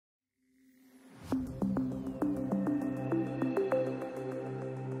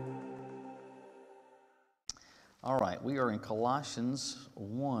All right, we are in Colossians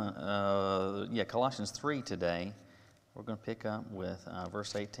 3 today. We're going to pick up with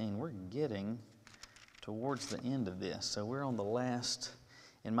verse 18. We're getting towards the end of this. So we're on the last,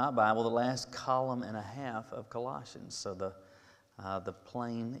 in my Bible, the last column and a half of Colossians. So the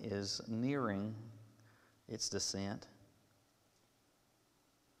plane is nearing its descent.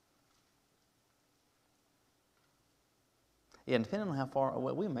 Yeah, and depending on how far,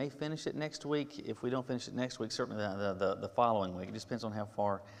 well, we may finish it next week. If we don't finish it next week, certainly the following week. It just depends on how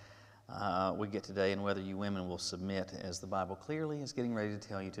far we get today and whether you women will submit, as the Bible clearly is getting ready to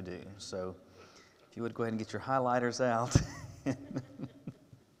tell you to do. So if you would go ahead and get your highlighters out.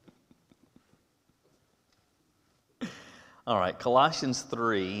 All right, Colossians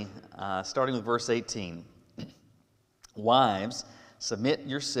 3, starting with verse 18. Wives, submit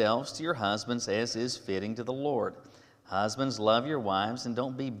yourselves to your husbands as is fitting to the Lord. Husbands, love your wives and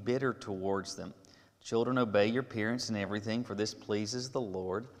don't be bitter towards them. Children, obey your parents in everything, for this pleases the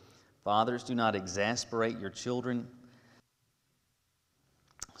Lord. Fathers, do not exasperate your children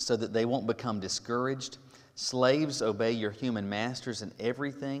so that they won't become discouraged. Slaves, obey your human masters in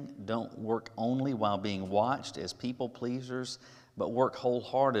everything. Don't work only while being watched as people pleasers, but work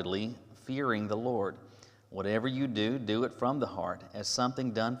wholeheartedly, fearing the Lord. Whatever you do, do it from the heart, as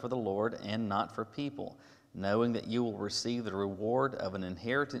something done for the Lord and not for people, knowing that you will receive the reward of an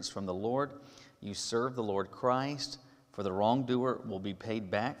inheritance from the Lord. You serve the Lord Christ, for the wrongdoer will be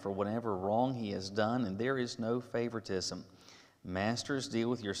paid back for whatever wrong he has done, and there is no favoritism. Masters, deal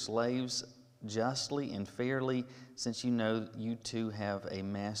with your slaves justly and fairly, since you know you too have a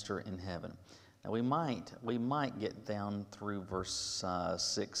master in heaven. Now we might get down through verse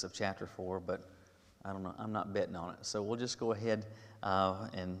 6 of chapter 4, but I don't know. I'm not betting on it. So we'll just go ahead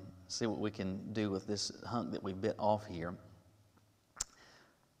and see what we can do with this hunk that we bit off here.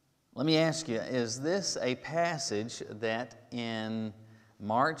 Let me ask you, is this a passage that in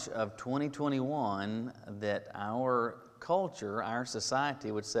March of 2021 that our culture, our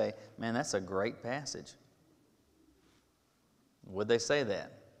society would say, man, that's a great passage? Would they say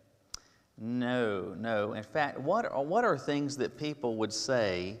that? No. In fact, what are things that people would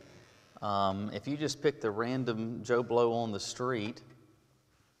say if you just picked a random Joe Blow on the street?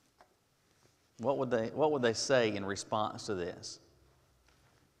 What would they say in response to this?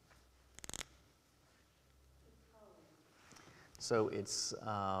 So it's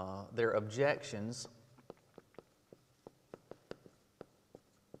their objections.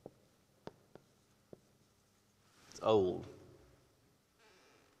 It's old.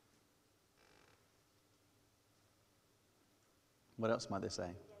 What else might they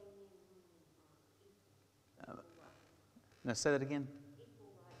say? Now say that again.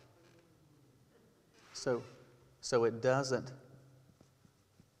 So it doesn't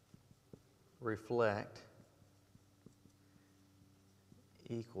reflect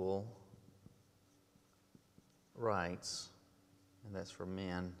equal rights, and that's for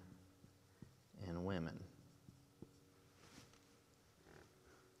men and women.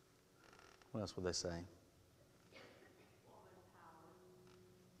 What else would they say?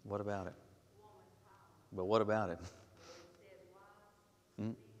 What about it? But what about it?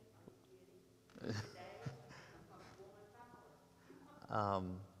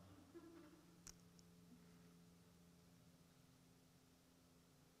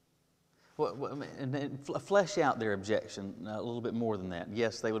 And then flesh out their objection a little bit more than that.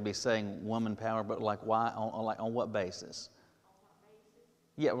 Yes, they would be saying woman power, but like why? On what basis?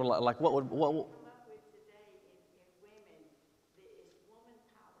 Yeah, well, like what would what? Come up with today in women, it's woman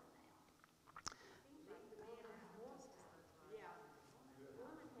power now. It seems like the men have more power. Yeah,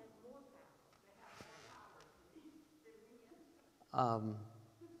 women have more power. They have more power than men.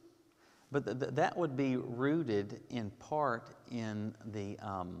 But that would be rooted in part in the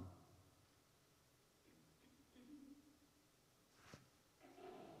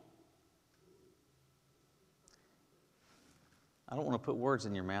I don't want to put words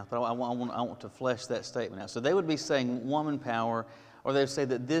in your mouth, but I want to flesh that statement out. So they would be saying woman power, or they would say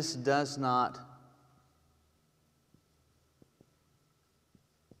that this does not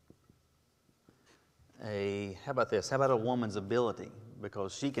how about this? How about a woman's ability?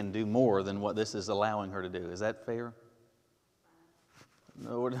 Because she can do more than what this is allowing her to do. Is that fair?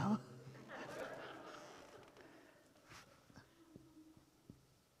 No.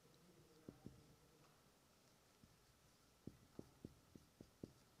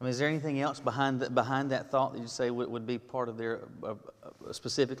 I mean, is there anything else behind that thought that you say would be part of their,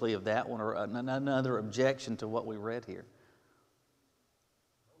 specifically of that one, or another objection to what we read here?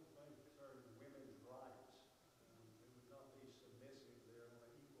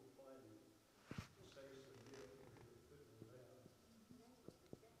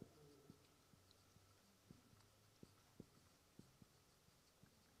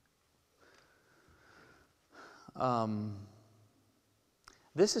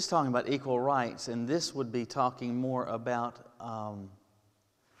 This is talking about equal rights, and this would be talking more about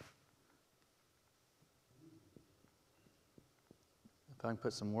if I can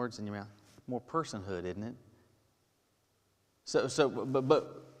put some words in your mouth, more personhood, isn't it?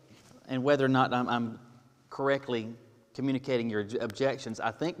 But and whether or not I'm correctly communicating your objections,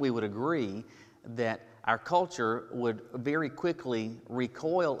 I think we would agree that our culture would very quickly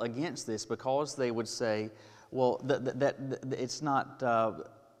recoil against this because they would say, well, that it's not,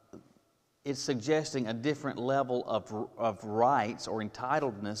 it's suggesting a different level of rights or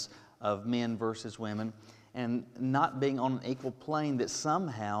entitledness of men versus women, and not being on an equal plane, that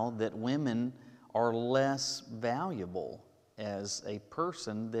somehow that women are less valuable as a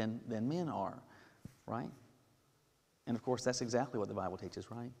person than men are, right? And of course, that's exactly what the Bible teaches,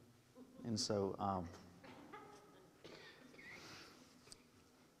 right? And so, I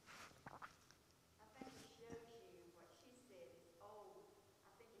think it shows you what she said is old.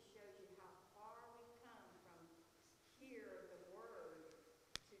 I think it shows you how far we've come from here, the Word,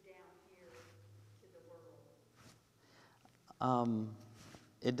 to down here to the world.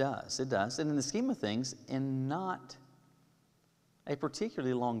 it does. And in the scheme of things, in not a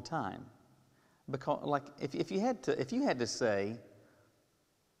particularly long time. Because, like, if you had to say,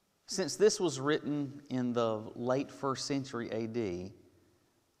 since this was written in the late 1st century A.D.,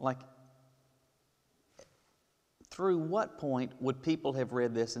 like, through what point would people have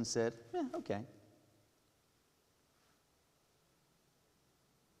read this and said, yeah, okay?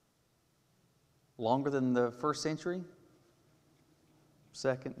 Longer than the 1st century?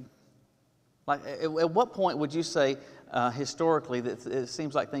 Second? Like, at what point would you say, historically, that it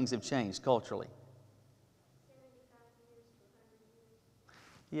seems like things have changed culturally? 75 years to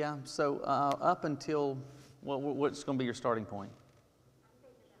 100 years. Yeah, so up until, what's going to be your starting point? I'm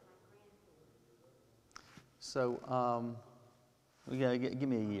thinking about my grandparents. So, give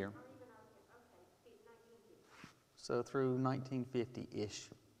me a year. Or even, okay, 1950. So through 1950-ish.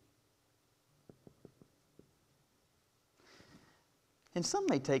 And some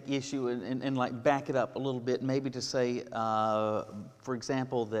may take issue and like back it up a little bit, maybe to say, for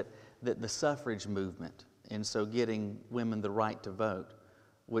example, that the suffrage movement, and so getting women the right to vote,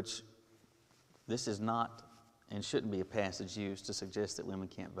 which this is not and shouldn't be a passage used to suggest that women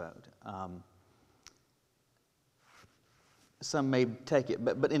can't vote. Some may take it,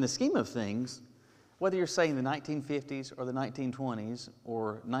 but in the scheme of things, whether you're saying the 1950s or the 1920s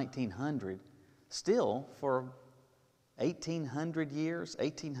or 1900, still for 1,800 years,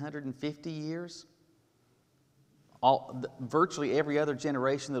 1,850 years, virtually every other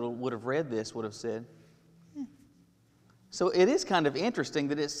generation that would have read this would have said, eh. So it is kind of interesting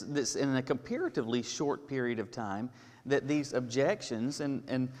that it's this in a comparatively short period of time that these objections,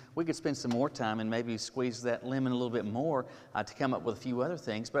 and we could spend some more time and maybe squeeze that lemon a little bit more to come up with a few other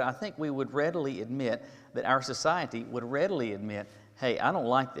things, but I think we would readily admit that our society would readily admit, hey, I don't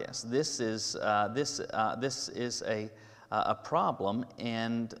like this. This is a problem,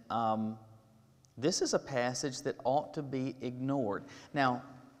 and this is a passage that ought to be ignored. Now,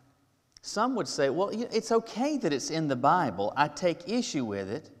 some would say, well, it's okay that it's in the Bible. I take issue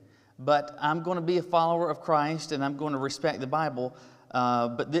with it, but I'm going to be a follower of Christ, and I'm going to respect the Bible,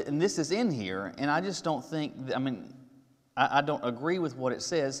 and this is in here, and I just don't think, I don't agree with what it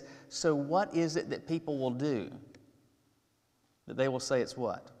says, so what is it that people will do? That they will say it's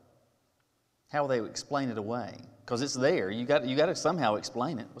what? How will they explain it away? Because it's there. You got to somehow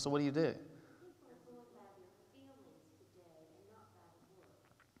explain it. So what do you do? People are going by their feelings today and not by the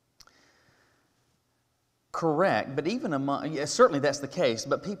Word. Correct, but even among, certainly that's the case,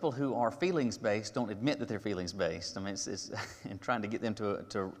 but people who are feelings-based don't admit that they're feelings-based. It's and trying to get them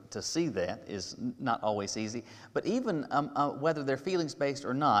to see that is not always easy. But even whether they're feelings-based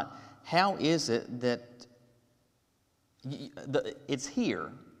or not, how is it that it's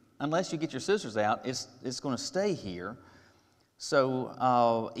here? Unless you get your scissors out, it's going to stay here.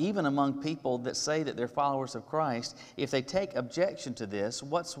 So even among people that say that they're followers of Christ, if they take objection to this,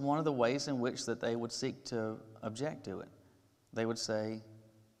 what's one of the ways in which that they would seek to object to it? They would say,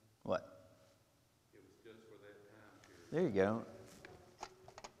 what? It was just for that time period. There you go.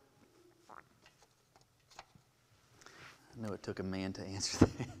 I know it took a man to answer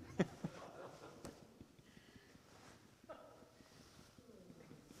that.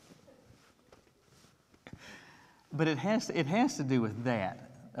 But it has to do with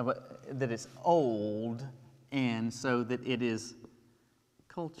that it's old, and so that it is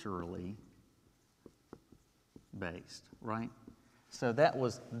culturally based, right? So that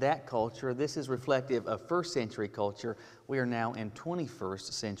was that culture. This is reflective of 1st century culture. We are now in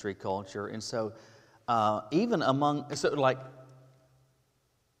 21st century culture, and so even among, so like,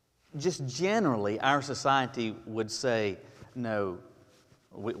 just generally, our society would say, no,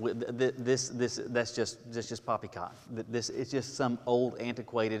 that's just poppycock. This is just some old,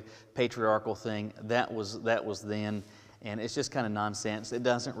 antiquated, patriarchal thing. That was then, and it's just kind of nonsense. It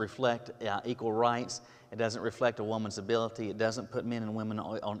doesn't reflect equal rights. It doesn't reflect a woman's ability. It doesn't put men and women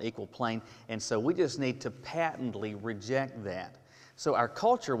on equal plane. And so we just need to patently reject that. So our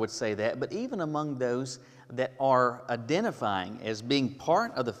culture would say that, but even among those that are identifying as being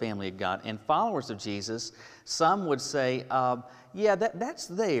part of the family of God and followers of Jesus, some would say, yeah, that's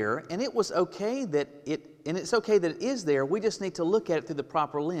there, and it was okay that it's okay that it is there. We just need to look at it through the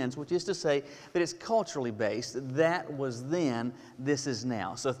proper lens, which is to say that it's culturally based. That was then, this is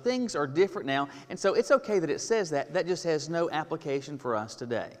now. So things are different now, and so it's okay that it says that. That just has no application for us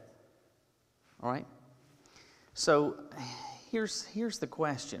today. All right? So here's the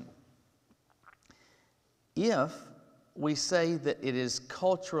question. If we say that it is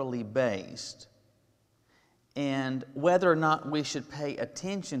culturally based, and whether or not we should pay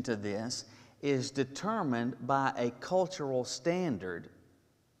attention to this is determined by a cultural standard,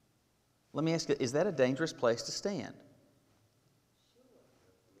 let me ask you, is that a dangerous place to stand?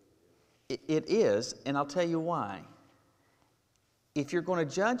 It is, and I'll tell you why. If you're going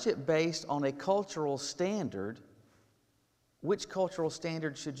to judge it based on a cultural standard, which cultural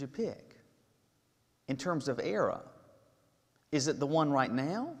standard should you pick? In terms of era, is it the one right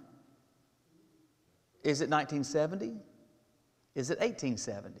now? Is it 1970? Is it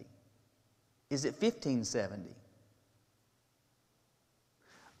 1870? Is it 1570?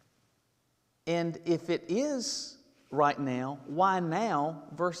 And if it is right now, why now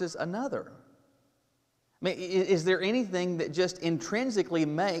versus another? I mean, is there anything that just intrinsically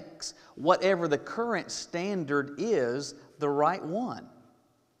makes whatever the current standard is the right one?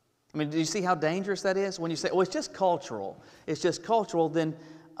 I mean, do you see how dangerous that is? When you say, oh, it's just cultural. It's just cultural, then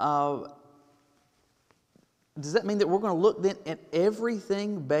does that mean that we're going to look then at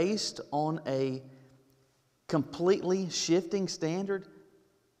everything based on a completely shifting standard?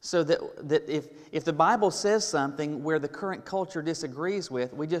 So that if the Bible says something where the current culture disagrees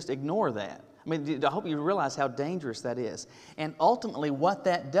with, we just ignore that. I mean, I hope you realize how dangerous that is. And ultimately what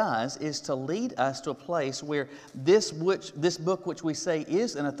that does is to lead us to a place where this book which we say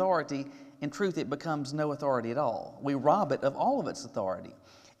is an authority, in truth it becomes no authority at all. We rob it of all of its authority.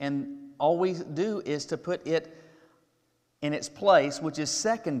 And all we do is to put it in its place, which is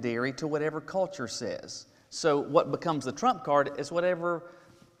secondary to whatever culture says. So what becomes the trump card is whatever,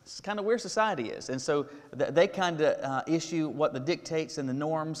 it's kind of where society is. And so they kind of issue what the dictates and the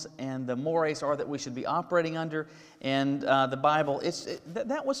norms and the mores are that we should be operating under. And the Bible,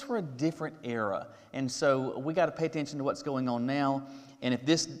 that was for a different era. And so we got to pay attention to what's going on now. And if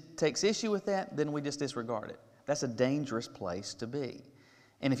this takes issue with that, then we just disregard it. That's a dangerous place to be.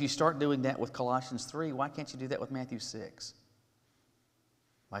 And if you start doing that with Colossians 3, why can't you do that with Matthew 6?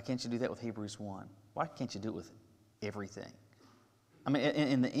 Why can't you do that with Hebrews 1? Why can't you do it with everything? I mean,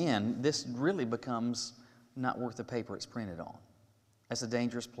 in the end, this really becomes not worth the paper it's printed on. That's a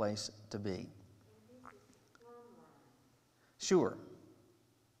dangerous place to be. Sure.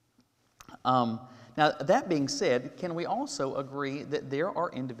 Now, that being said, can we also agree that there are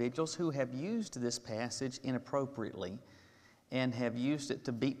individuals who have used this passage inappropriately and have used it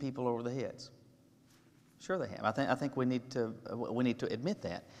to beat people over the heads? Sure they have. I think we need to admit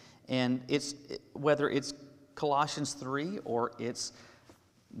that. And whether it's Colossians 3 or it's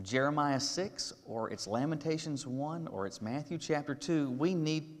Jeremiah 6 or it's Lamentations 1 or it's Matthew chapter 2, we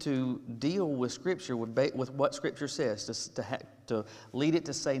need to deal with Scripture, with what Scripture says, to lead it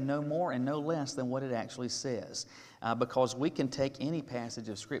to say no more and no less than what it actually says. Because we can take any passage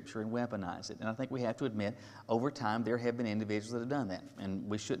of Scripture and weaponize it. And I think we have to admit, over time, there have been individuals that have done that, and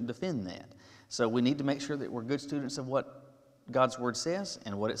we shouldn't defend that. So we need to make sure that we're good students of what God's Word says,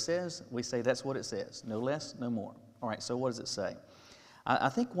 and what it says, we say that's what it says. No less, no more. All right, so what does it say? I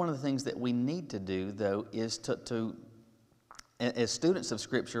think one of the things that we need to do, though, is to as students of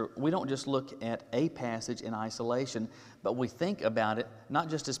Scripture, we don't just look at a passage in isolation, but we think about it not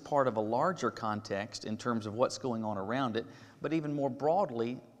just as part of a larger context in terms of what's going on around it, but even more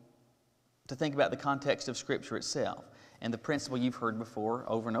broadly to think about the context of Scripture itself. And the principle you've heard before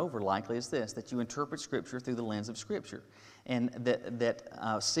over and over likely is this, that you interpret Scripture through the lens of Scripture. And that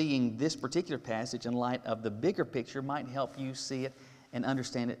seeing this particular passage in light of the bigger picture might help you see it and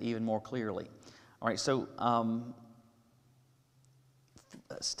understand it even more clearly. All right, so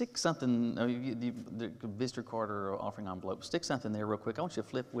stick something, the visitor card or offering envelope, stick something there real quick. I want you to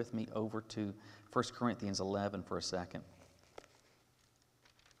flip with me over to 1 Corinthians 11 for a second.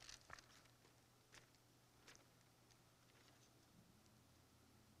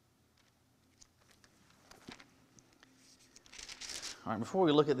 All right, before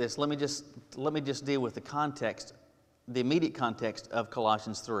we look at this, let me just deal with the context, the immediate context of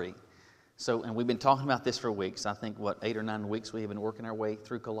Colossians 3. So, and we've been talking about this for weeks. I think, 8 or 9 weeks we have been working our way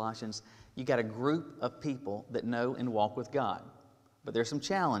through Colossians. You got a group of people that know and walk with God, but there's some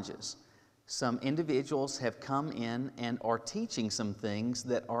challenges. Some individuals have come in and are teaching some things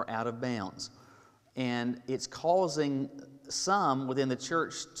that are out of bounds, and it's causing some within the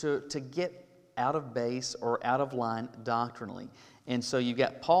church to get out of base or out of line doctrinally. And so you've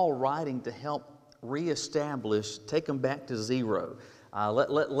got Paul writing to help reestablish, take them back to zero.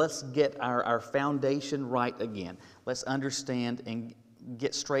 Let's get our foundation right again. Let's understand and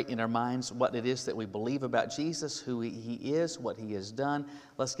get straight in our minds what it is that we believe about Jesus, who He is, what He has done.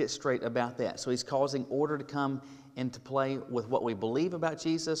 Let's get straight about that. So he's causing order to come into play with what we believe about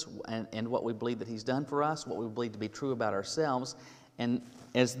Jesus and what we believe that He's done for us, what we believe to be true about ourselves. And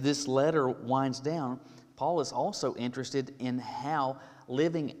as this letter winds down, Paul is also interested in how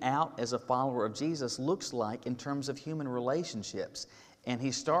living out as a follower of Jesus looks like in terms of human relationships. And he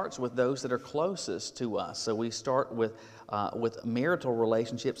starts with those that are closest to us. So we start with marital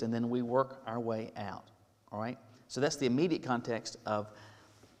relationships, and then we work our way out. All right? So that's the immediate context of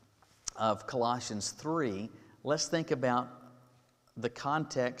Colossians 3. Let's think about the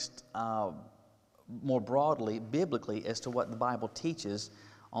context more broadly, biblically, as to what the Bible teaches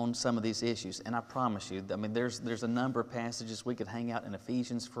on some of these issues. And I promise you, I mean, there's a number of passages. We could hang out in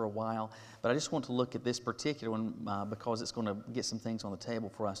Ephesians for a while, but I just want to look at this particular one because it's going to get some things on the table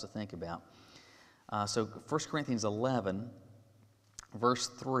for us to think about. So 1 Corinthians 11, verse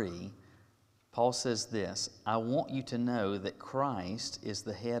 3, Paul says this, "I want you to know that Christ is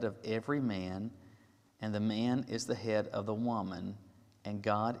the head of every man, and the man is the head of the woman, and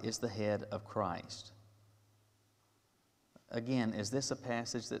God is the head of Christ." Again, is this a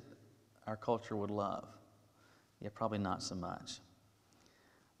passage that our culture would love? Yeah, probably not so much.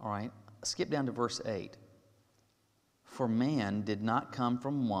 All right, skip down to verse 8. "For man did not come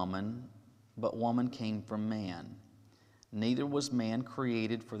from woman, but woman came from man. Neither was man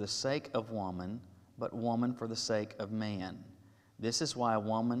created for the sake of woman, but woman for the sake of man. This is why a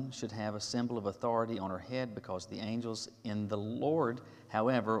woman should have a symbol of authority on her head, because the angels in the Lord,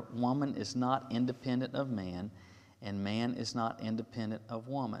 however, woman is not independent of man, and man is not independent of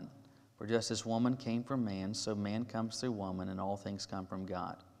woman. For just as woman came from man, so man comes through woman, and all things come from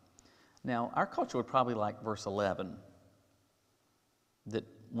God." Now, our culture would probably like verse 11, that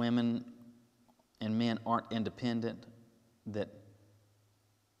women and men aren't independent, that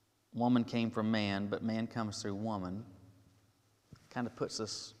woman came from man, but man comes through woman. Kind of puts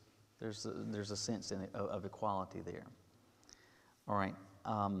us, there's a sense in it of equality there. All right.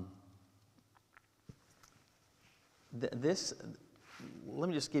 Let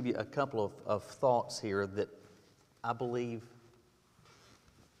me just give you a couple of thoughts here that I believe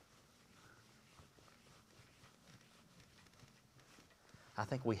I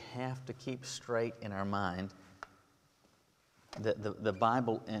think we have to keep straight in our mind that the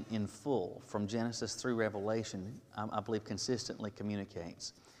Bible in full, from Genesis through Revelation, I believe consistently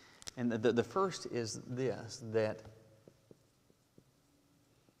communicates. And the first is this, that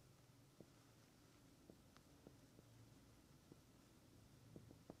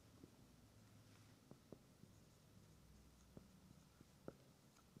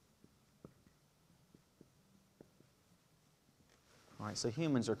all right, so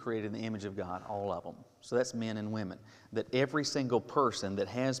humans are created in the image of God, all of them. So that's men and women. That every single person that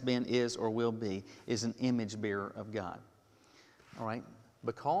has been, is, or will be is an image bearer of God. All right?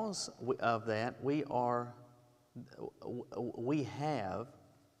 Because of that, we have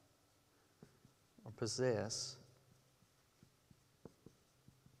or possess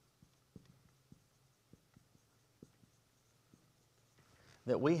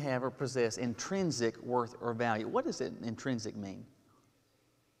intrinsic worth or value. What does intrinsic mean?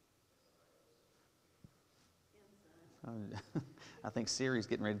 I think Siri's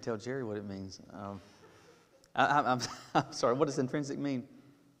getting ready to tell Jerry what it means. I'm sorry, what does intrinsic mean?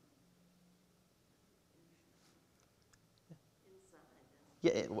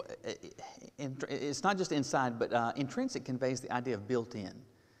 Yeah, it's not just inside, but intrinsic conveys the idea of built in.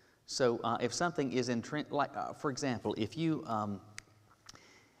 So if something is intrinsic, like for example, if you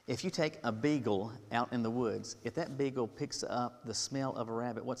take a beagle out in the woods, if that beagle picks up the smell of a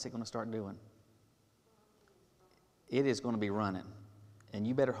rabbit, what's it going to start doing? It is going to be running. And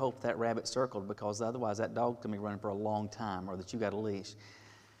you better hope that rabbit circled, because otherwise that dog's going to be running for a long time, or that you got a leash.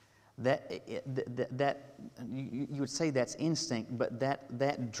 You would say that's instinct, but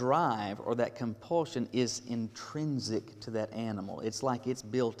that drive or that compulsion is intrinsic to that animal. It's like it's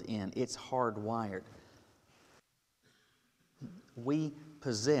built in. It's hardwired. we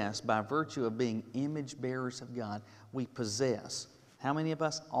possess, by virtue of being image bearers of God, we possess. How many of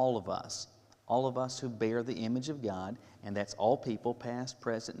us? All of us. All of us who bear the image of God, and that's all people, past,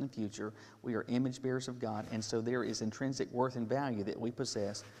 present, and future. We are image bearers of God, and so there is intrinsic worth and value that we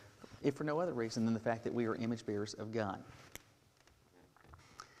possess, if for no other reason than the fact that we are image bearers of God.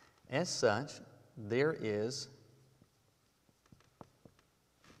 As such, there is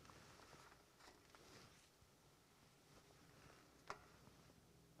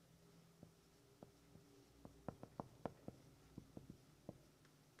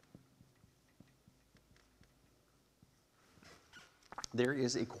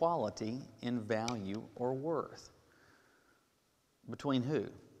equality in value or worth. Between who?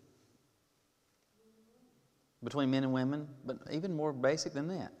 Between men and women, but even more basic than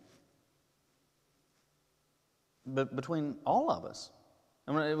that. But between all of us.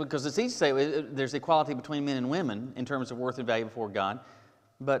 I mean, because it's easy to say there's equality between men and women in terms of worth and value before God,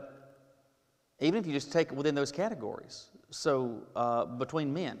 but even if you just take it within those categories, so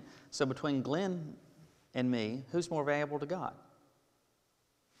between men, so between Glenn and me, who's more valuable to God?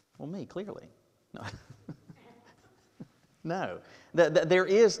 Well, me, clearly. No. No. There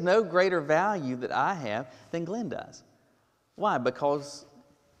is no greater value that I have than Glenn does. Why? Because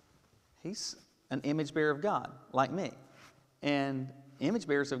he's an image bearer of God, like me. And image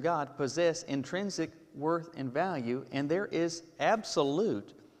bearers of God possess intrinsic worth and value, and there is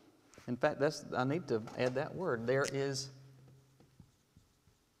absolute, in fact, I need to add that word, there is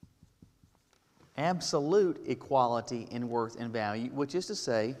absolute equality in worth and value, which is to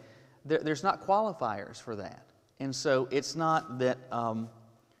say, there's not qualifiers for that. And so it's not that,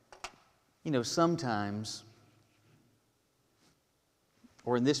 sometimes,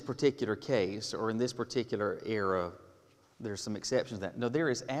 or in this particular case, or in this particular era, there's some exceptions to that. No, there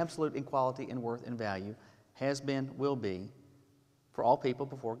is absolute equality in worth and value, has been, will be, for all people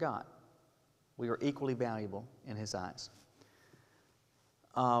before God. We are equally valuable in His eyes.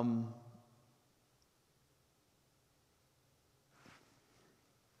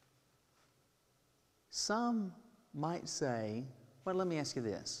 Some might say, well, let me ask you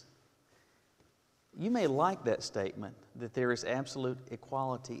this. You may like that statement, that there is absolute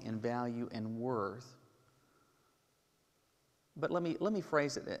equality in value and worth, but let me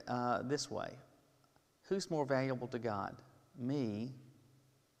phrase it this way. Who's more valuable to God, me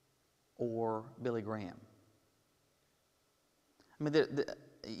or Billy Graham? I mean,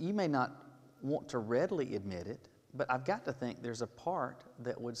 you may not want to readily admit it, but I've got to think there's a part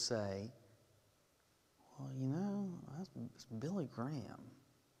that would say, well, it's Billy Graham,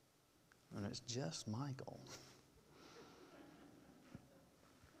 and it's just Michael.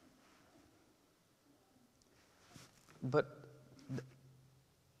 But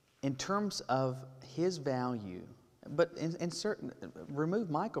in terms of his value, but in certain, remove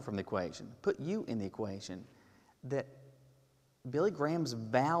Michael from the equation, put you in the equation, that Billy Graham's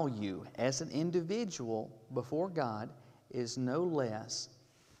value as an individual before God is no less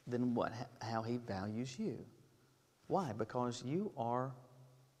than how he values you. Why? Because you are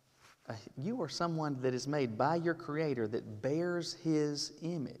someone that is made by your Creator, that bears His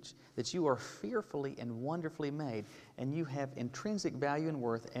image, that you are fearfully and wonderfully made, and you have intrinsic value and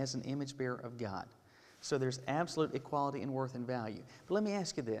worth as an image bearer of God. So there's absolute equality in worth and value. But let me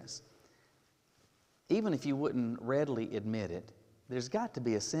ask you this. Even if you wouldn't readily admit it, there's got to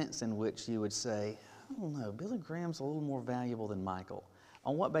be a sense in which you would say, I don't know, Billy Graham's a little more valuable than Michael.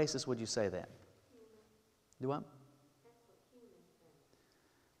 On what basis would you say that? Do what?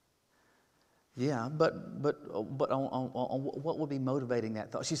 Yeah, but on what would be motivating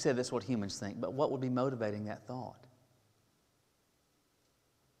that thought? She said that's what humans think, but what would be motivating that thought?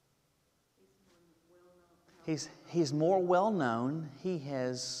 He's more well known. He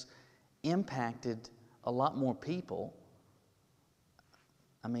has impacted a lot more people.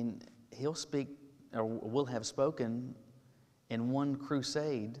 I mean, he'll speak, or will have spoken in one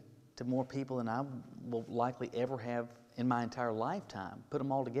crusade to more people than I will likely ever have in my entire lifetime. Put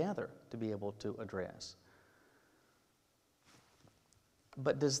them all together to be able to address.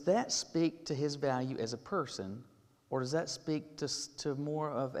 But does that speak to his value as a person, or does that speak to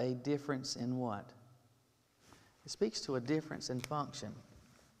more of a difference in what? It speaks to a difference in function.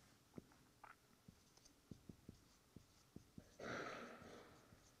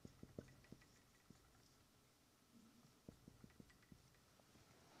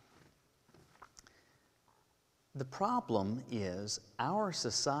 The problem is our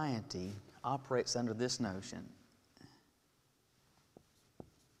society operates under this notion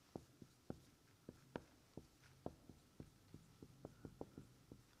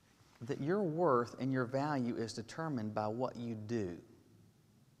that your worth and your value is determined by what you do.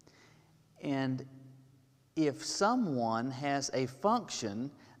 And if someone has a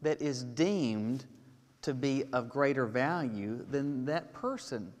function that is deemed to be of greater value, then that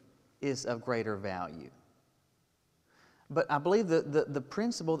person is of greater value. But I believe the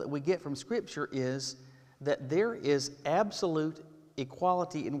principle that we get from Scripture is that there is absolute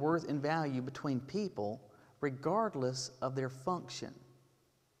equality in worth and value between people regardless of their function.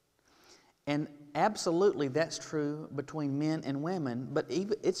 And absolutely that's true between men and women, but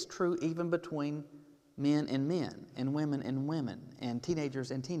it's true even between men and women, and teenagers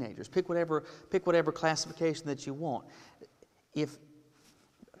and teenagers. Pick whatever classification that you want.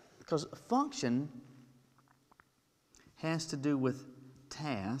 Because function has to do with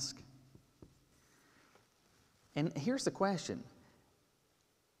task. And here's the question.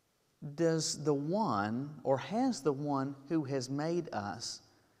 Does the one, or has the one who has made us,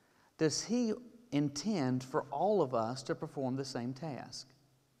 does he intend for all of us to perform the same task?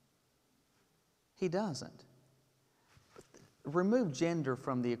 He doesn't. Remove gender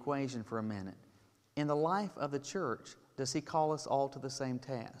from the equation for a minute. In the life of the church, does he call us all to the same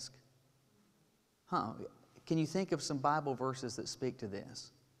task? Can you think of some Bible verses that speak to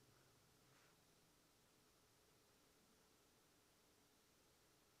this?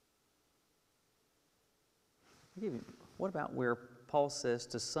 What about where Paul says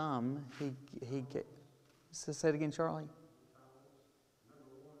to some, say it again, Charlie?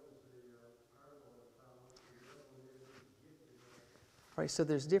 All right, so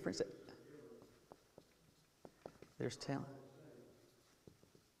there's difference. There's talent.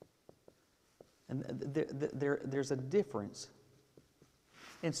 And there's a difference.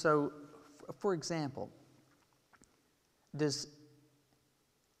 And so, for example, does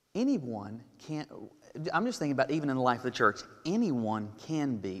anyone I'm just thinking about even in the life of the church, anyone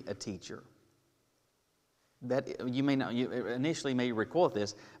can be a teacher. That you may not, you initially may recoil at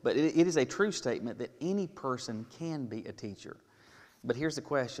this, but it is a true statement that any person can be a teacher. But here's the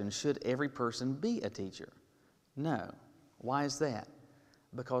question, should every person be a teacher? No. Why is that?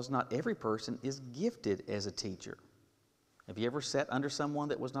 Because not every person is gifted as a teacher. Have you ever sat under someone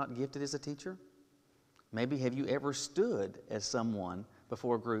that was not gifted as a teacher? Maybe have you ever stood as someone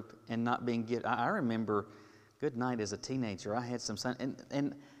before a group and not being gifted? I remember, good night, as a teenager, I had some son,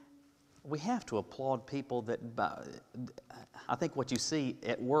 and we have to applaud people that, I think what you see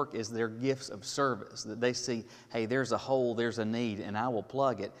at work is their gifts of service, that they see, hey, there's a hole, there's a need, and I will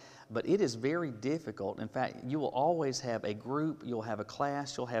plug it. But it is very difficult. In fact, you will always have a group, you'll have a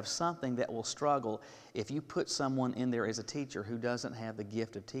class, you'll have something that will struggle if you put someone in there as a teacher who doesn't have the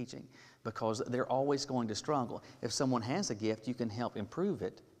gift of teaching, because they're always going to struggle. If someone has a gift, you can help improve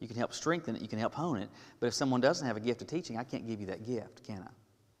it, you can help strengthen it, you can help hone it. But if someone doesn't have a gift of teaching, I can't give you that gift, can I?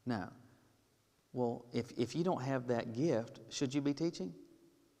 No. Well, if you don't have that gift, should you be teaching?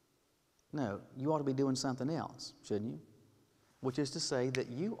 No. You ought to be doing something else, shouldn't you? Which is to say that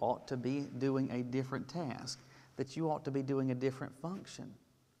you ought to be doing a different task, that you ought to be doing a different function.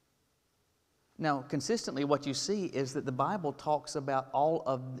 Now, consistently what you see is that the Bible talks about all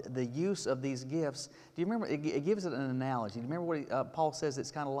of the use of these gifts. Do you remember, it gives it an analogy. Do you remember what Paul says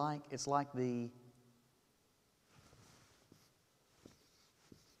it's kind of like? It's like it's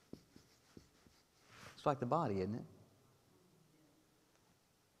like the body, isn't it?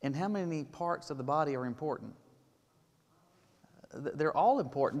 And how many parts of the body are important? They're all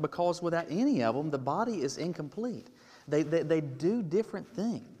important, because without any of them, the body is incomplete. They do different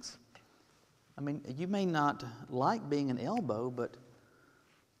things. I mean, you may not like being an elbow, but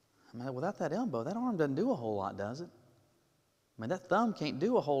I mean, without that elbow, that arm doesn't do a whole lot, does it? I mean, that thumb can't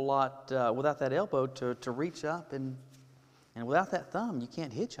do a whole lot without that elbow to reach up, and without that thumb, you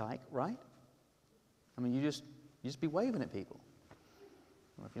can't hitchhike, right? I mean, you just be waving at people.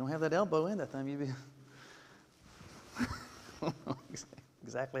 Well, if you don't have that elbow in that thumb, you'd be...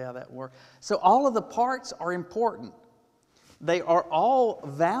 Exactly how that works. So all of the parts are important. They are all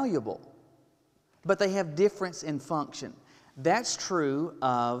valuable, but they have difference in function. That's true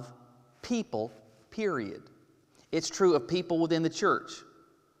of people, period. It's true of people within the church,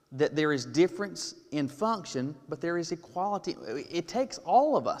 that there is difference in function, but there is equality. It takes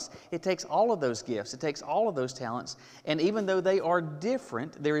all of us. It takes all of those gifts. It takes all of those talents. And even though they are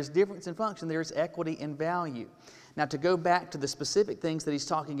different, there is difference in function. There is equity in value. Now, to go back to the specific things that he's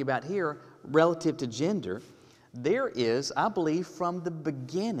talking about here relative to gender, there is, I believe, from the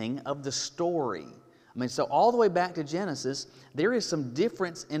beginning of the story. I mean, so all the way back to Genesis, there is some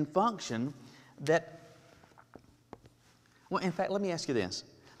difference in function that, well, in fact, let me ask you this.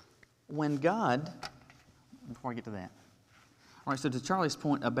 When God, before I get to that, All right, so to Charlie's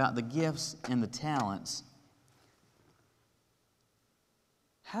point about the gifts and the talents,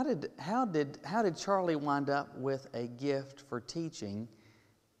 how did Charlie wind up with a gift for teaching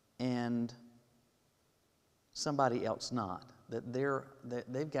and somebody else not? That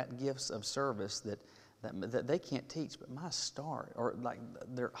they've got gifts of service that they can't teach, but my start, or like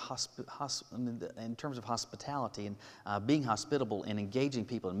their in terms of hospitality and being hospitable and engaging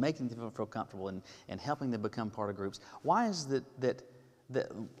people and making them feel comfortable and helping them become part of groups. Why is that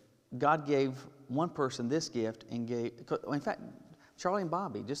God gave one person this gift and gave, in fact, Charlie and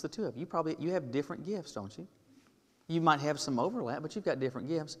Bobby, just the two of you, you have different gifts, don't you? You might have some overlap, but you've got different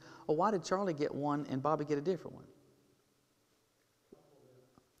gifts. Well, why did Charlie get one and Bobby get a different one?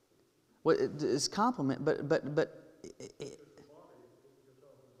 Well, it's compliment,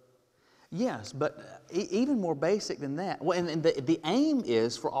 yes, but even more basic than that. Well, and the aim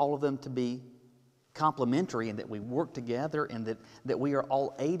is for all of them to be complementary and that we work together and that we are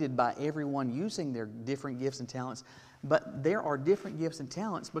all aided by everyone using their different gifts and talents. But there are different gifts and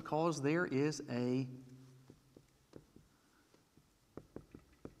talents because there is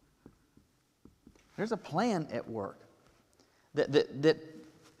there's a plan at work that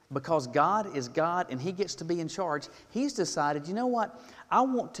because God is God and He gets to be in charge, He's decided, you know what, I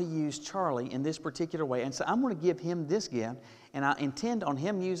want to use Charlie in this particular way, and so I'm going to give him this gift, and I intend on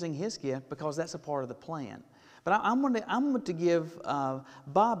him using his gift because that's a part of the plan. But I'm going to give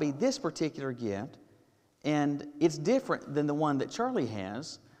Bobby this particular gift, and it's different than the one that Charlie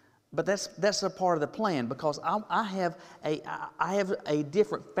has, but that's a part of the plan because I have a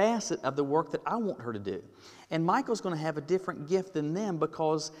different facet of the work that I want her to do. And Michael's going to have a different gift than them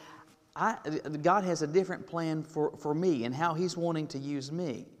because God has a different plan for me and how He's wanting to use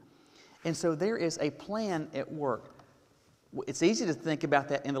me. And so there is a plan at work. It's easy to think about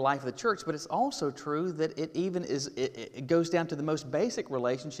that in the life of the church, but it's also true that it goes down to the most basic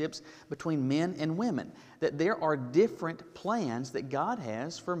relationships between men and women. That there are different plans that God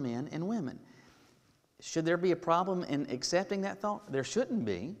has for men and women. Should there be a problem in accepting that thought? There shouldn't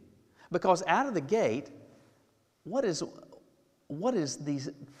be. Because out of the gate, what is these,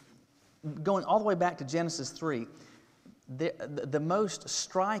 going all the way back to Genesis 3, the most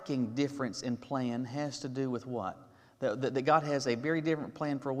striking difference in plan has to do with what? That God has a very different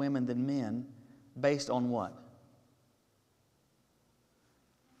plan for women than men based on what?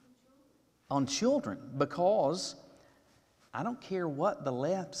 On children. Because I don't care what the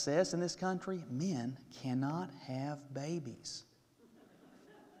left says in this country, men cannot have babies.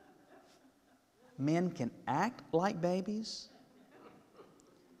 Men can act like babies.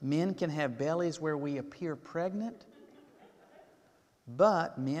 Men can have bellies where we appear pregnant.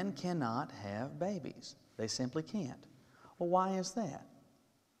 But men cannot have babies. They simply can't. Well, why is that?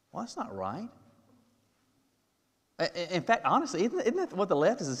 Well, that's not right. In fact, honestly, isn't that what the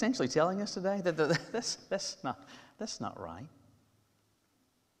left is essentially telling us today? That's not right.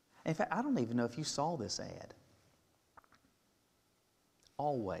 In fact, I don't even know if you saw this ad.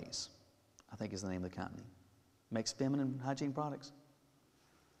 Always, I think is the name of the company. Makes feminine hygiene products.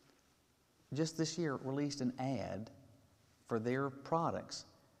 Just this year released an ad for their products.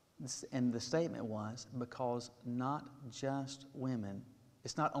 And the statement was, because not just women,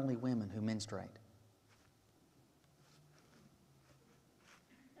 it's not only women who menstruate.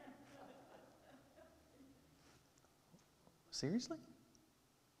 Seriously?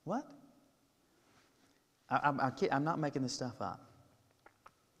 What? I'm not making this stuff up.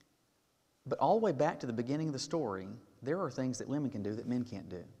 But all the way back to the beginning of the story, there are things that women can do that men can't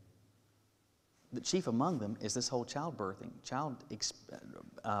do. The chief among them is this whole childbirthing,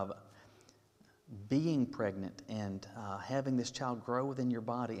 being pregnant and having this child grow within your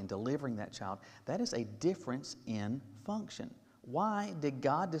body and delivering that child. That is a difference in function. Why did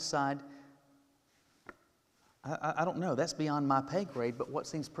God decide? I don't know. That's beyond my pay grade, but what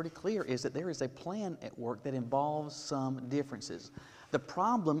seems pretty clear is that there is a plan at work that involves some differences. The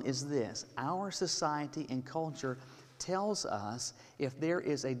problem is this: our society and culture tells us if there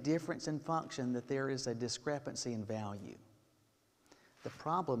is a difference in function that there is a discrepancy in value. The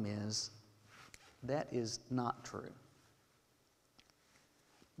problem is that is not true.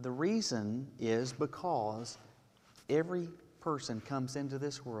 The reason is because every person comes into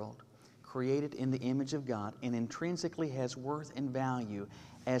this world created in the image of God and intrinsically has worth and value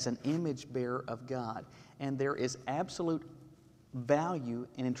as an image bearer of God. And there is absolute value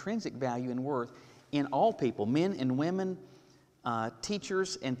and intrinsic value and worth in all people, men and women,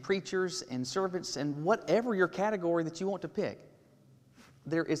 teachers and preachers and servants, and whatever your category that you want to pick.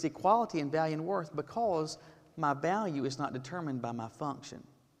 There is equality in value and worth because my value is not determined by my function.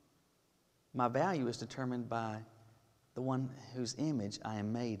 My value is determined by the one whose image I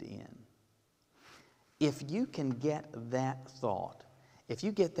am made in. If you can get that thought, if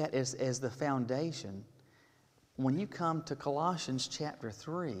you get that as the foundation, when you come to Colossians chapter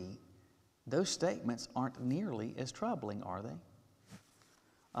 3, those statements aren't nearly as troubling, are they?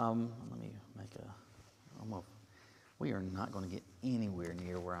 Let me make we are not going to get anywhere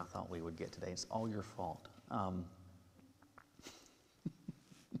near where I thought we would get today. It's all your fault.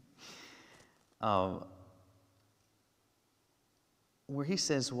 Where he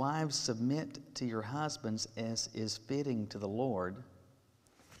says, wives, submit to your husbands as is fitting to the Lord.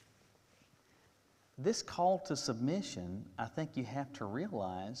 This call to submission, I think you have to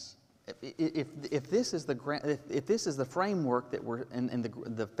realize, if this is the framework that we're and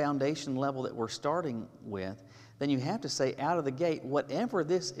the foundation level that we're starting with, then you have to say out of the gate, whatever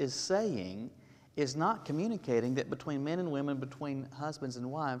this is saying is not communicating that between men and women, between husbands and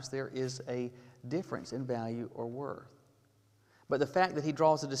wives, there is a difference in value or worth. But the fact that he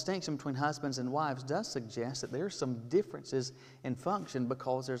draws a distinction between husbands and wives does suggest that there are some differences in function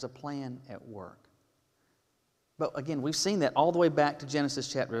because there's a plan at work. But again, we've seen that all the way back to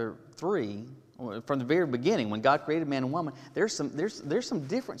Genesis chapter 3, from the very beginning, when God created man and woman. There's some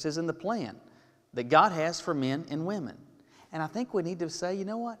differences in the plan that God has for men and women. And I think we need to say, you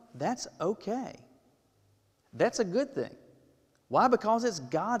know what? That's okay. That's a good thing. Why? Because it's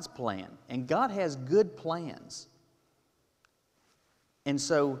God's plan, and God has good plans. And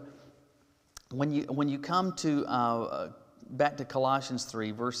so, when you come to back to Colossians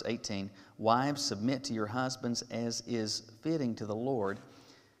 3, verse 18, wives, submit to your husbands as is fitting to the Lord.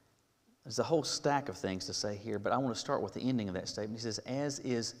 There's a whole stack of things to say here, but I want to start with the ending of that statement. He says, as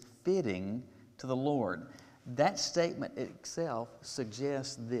is fitting to the Lord. That statement itself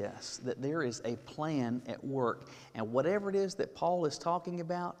suggests this, that there is a plan at work. And whatever it is that Paul is talking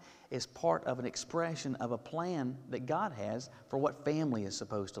about is part of an expression of a plan that God has for what family is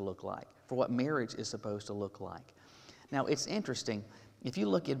supposed to look like, for what marriage is supposed to look like. Now, it's interesting. If you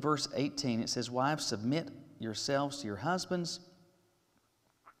look at verse 18, it says, wives, submit yourselves to your husbands.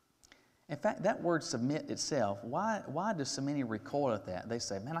 In fact, that word submit itself, why do so many recoil at that? They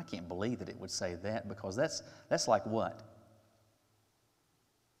say, man, I can't believe that it would say that, because that's like what?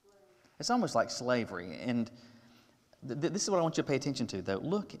 It's almost like slavery. And this is what I want you to pay attention to, though.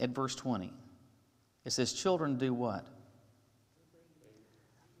 Look at verse 20. It says, children, do what?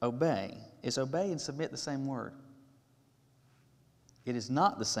 Obey. Is obey and submit the same word? It is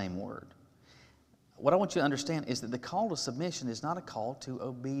not the same word. What I want you to understand is that the call to submission is not a call to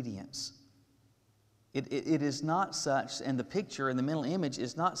obedience. It is not such, and the picture and the mental image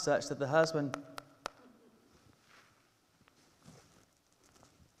is not such that the husband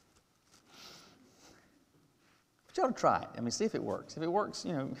but you ought to try it. I mean, see if it works. If it works,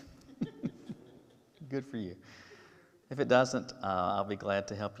 good for you. If it doesn't, I'll be glad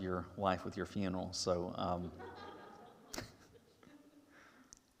to help your wife with your funeral. So,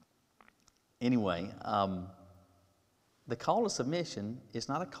 anyway, the call to submission is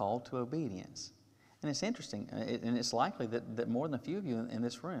not a call to obedience. And it's interesting, and it's likely that more than a few of you in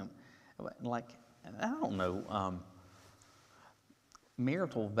this room, like, I don't know,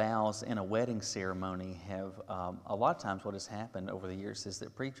 marital vows in a wedding ceremony have, a lot of times what has happened over the years is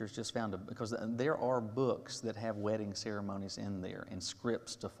that preachers just found, because there are books that have wedding ceremonies in there and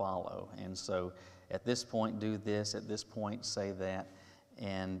scripts to follow. And so at this point do this, at this point say that.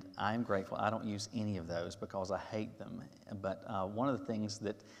 And I'm grateful. I don't use any of those because I hate them. But one of the things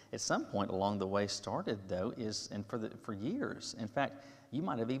that at some point along the way started, though, is, and for years, in fact, you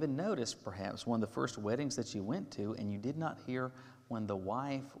might have even noticed perhaps one of the first weddings that you went to, and you did not hear when the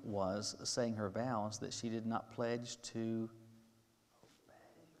wife was saying her vows that she did not pledge to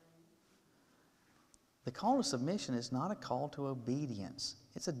obey. The call to submission is not a call to obedience.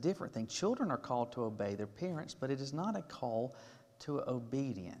 It's a different thing. Children are called to obey their parents, but it is not a call to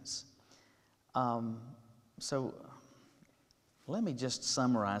obedience. So let me just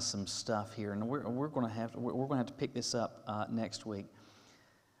summarize some stuff here, and we're going to have to pick this up next week.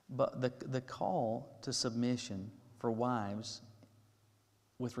 But the call to submission for wives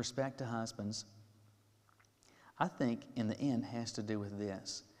with respect to husbands, I think in the end has to do with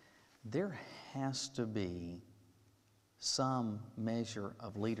this. There has to be some measure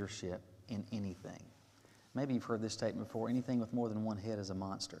of leadership in anything. Maybe you've heard this statement before, anything with more than one head is a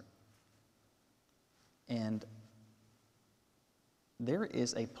monster. And there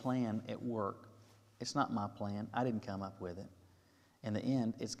is a plan at work. It's not my plan. I didn't come up with it. In the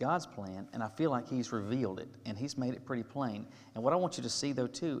end, it's God's plan, and I feel like He's revealed it, and He's made it pretty plain. And what I want you to see, though,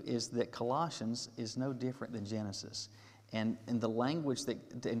 too, is that Colossians is no different than Genesis. And the language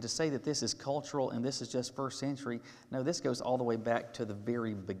and to say that this is cultural and this is just first century, no, this goes all the way back to the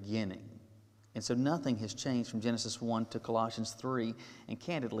very beginning. And so nothing has changed from Genesis 1 to Colossians 3, and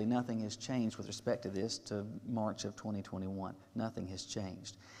candidly, nothing has changed with respect to this to March of 2021. Nothing has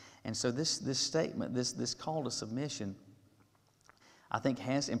changed. And so this statement, this call to submission, I think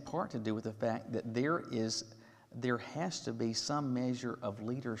has in part to do with the fact that there has to be some measure of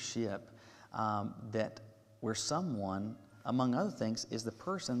leadership where someone, among other things, is the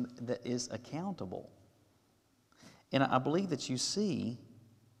person that is accountable. And I believe that you see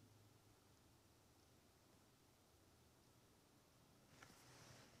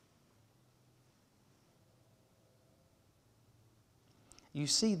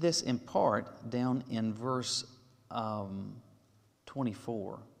this in part down in verse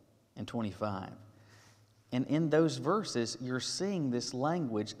 24 and 25. And in those verses, you're seeing this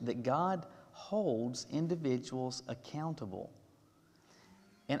language that God holds individuals accountable.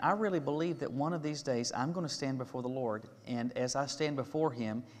 And I really believe that one of these days I'm going to stand before the Lord, and as I stand before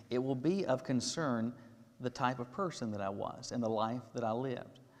Him, it will be of concern the type of person that I was and the life that I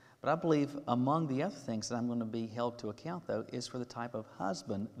lived. But I believe among the other things that I'm going to be held to account, though, is for the type of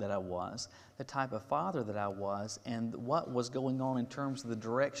husband that I was, the type of father that I was, and what was going on in terms of the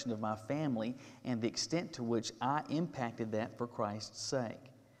direction of my family and the extent to which I impacted that for Christ's sake.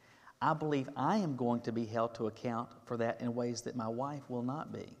 I believe I am going to be held to account for that in ways that my wife will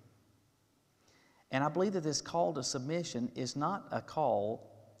not be. And I believe that this call to submission is not a call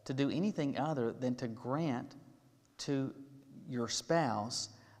to do anything other than to grant to your spouse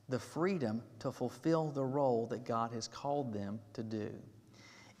the freedom to fulfill the role that God has called them to do.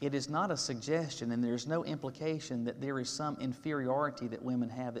 It is not a suggestion, and there's no implication that there is some inferiority that women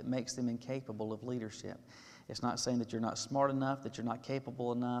have that makes them incapable of leadership. It's not saying that you're not smart enough, that you're not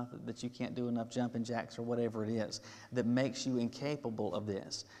capable enough, that you can't do enough jumping jacks or whatever it is that makes you incapable of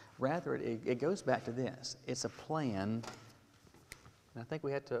this. Rather, it goes back to this. It's a plan, and I think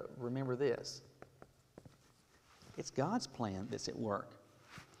we have to remember this. It's God's plan that's at work.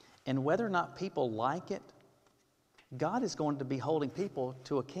 And whether or not people like it, God is going to be holding people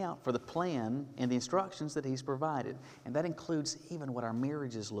to account for the plan and the instructions that He's provided. And that includes even what our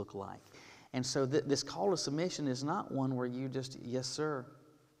marriages look like. And so this call to submission is not one where you just, yes, sir.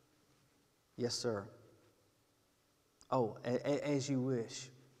 Yes, sir. Oh, as you wish.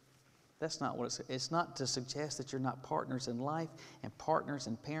 That's not what it's not to suggest that you're not partners in life and partners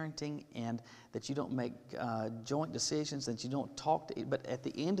in parenting and that you don't make joint decisions, that you don't talk to, but at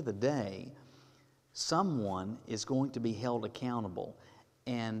the end of the day, someone is going to be held accountable.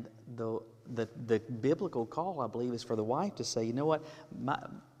 And the biblical call, I believe, is for the wife to say, you know what,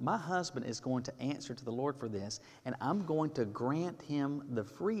 my husband is going to answer to the Lord for this, and I'm going to grant him the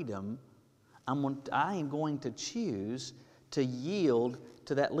freedom. I am going to choose to yield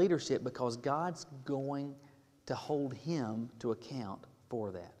to that leadership because God's going to hold him to account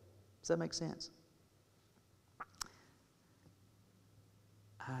for that. Does that make sense?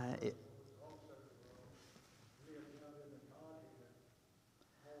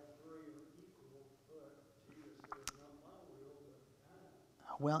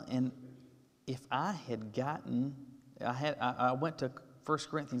 Well, and if I had gotten, I went to 1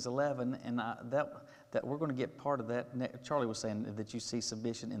 Corinthians 11, and that we're going to get part of that. Charlie was saying that you see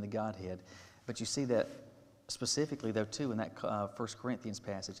submission in the Godhead, but you see that specifically, though, too, in that 1 Corinthians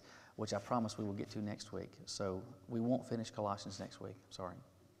passage, which I promise we will get to next week. So we won't finish Colossians next week. Sorry.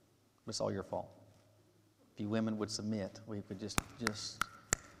 But it's all your fault. If you women would submit, we could just...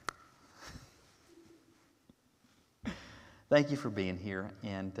 Thank you for being here,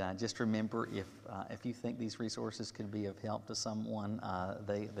 and just remember, if you think these resources could be of help to someone,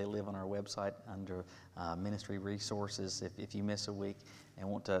 they live on our website under ministry resources. If you miss a week and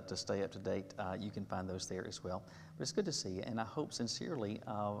want to stay up to date, you can find those there as well. But it's good to see you, and I hope sincerely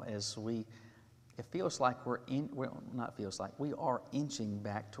it feels like we are inching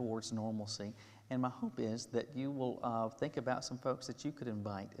back towards normalcy. And my hope is that you will think about some folks that you could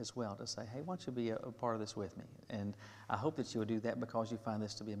invite as well to say, hey, why don't you be a part of this with me? And I hope that you will do that because you find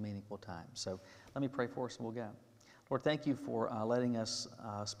this to be a meaningful time. So let me pray for us and we'll go. Lord, thank you for letting us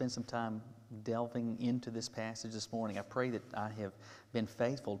spend some time delving into this passage this morning. I pray that I have been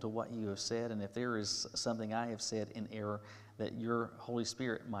faithful to what you have said, and if there is something I have said in error, that your Holy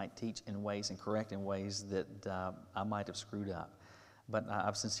Spirit might teach in ways and correct in ways that I might have screwed up. But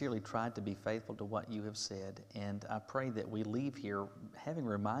I've sincerely tried to be faithful to what you have said, and I pray that we leave here having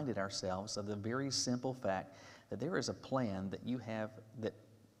reminded ourselves of the very simple fact that there is a plan that you have that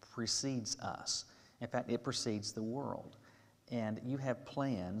precedes us. In fact, it precedes the world. And you have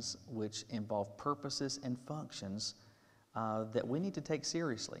plans which involve purposes and functions that we need to take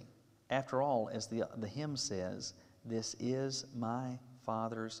seriously. After all, as the hymn says, this is my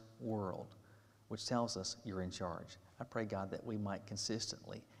Father's world, which tells us you're in charge. I pray, God, that we might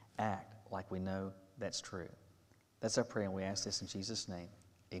consistently act like we know that's true. That's our prayer, and we ask this in Jesus' name.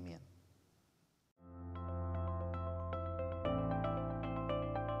 Amen.